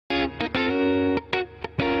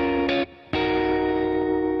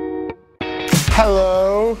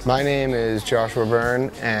Hello, my name is Joshua Byrne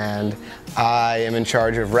and I am in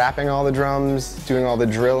charge of wrapping all the drums, doing all the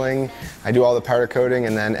drilling. I do all the powder coating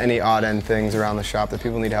and then any odd end things around the shop that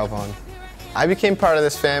people need help on. I became part of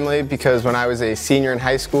this family because when I was a senior in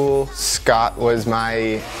high school, Scott was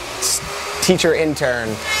my teacher intern.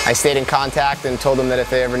 I stayed in contact and told him that if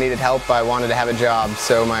they ever needed help, I wanted to have a job.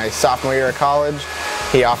 So my sophomore year of college,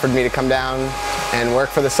 he offered me to come down and work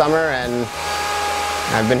for the summer, and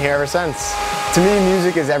I've been here ever since. To me,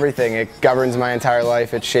 music is everything. It governs my entire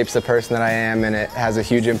life, it shapes the person that I am, and it has a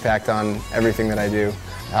huge impact on everything that I do.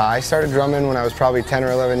 I started drumming when I was probably 10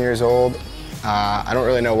 or 11 years old. I don't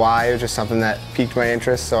really know why, it was just something that piqued my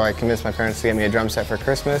interest, so I convinced my parents to get me a drum set for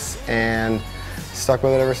Christmas, and stuck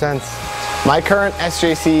with it ever since. My current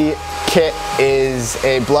SJC kit is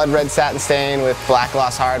a blood red satin stain with black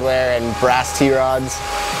gloss hardware and brass T-rods.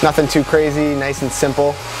 Nothing too crazy, nice and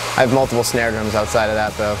simple. I have multiple snare drums outside of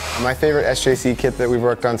that though. My favorite SJC kit that we've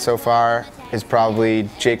worked on so far is probably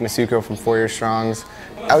Jake Masuko from 4 Year Strong's.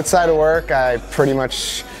 Outside of work, I pretty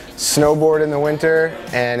much snowboard in the winter,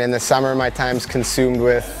 and in the summer my time's consumed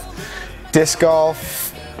with disc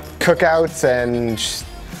golf, cookouts, and just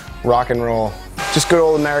rock and roll. Just good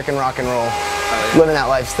old American rock and roll. Living that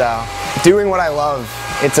lifestyle. Doing what I love.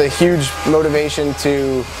 It's a huge motivation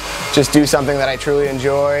to just do something that I truly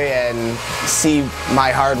enjoy and see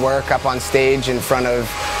my hard work up on stage in front of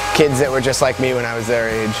kids that were just like me when I was their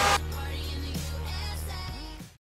age.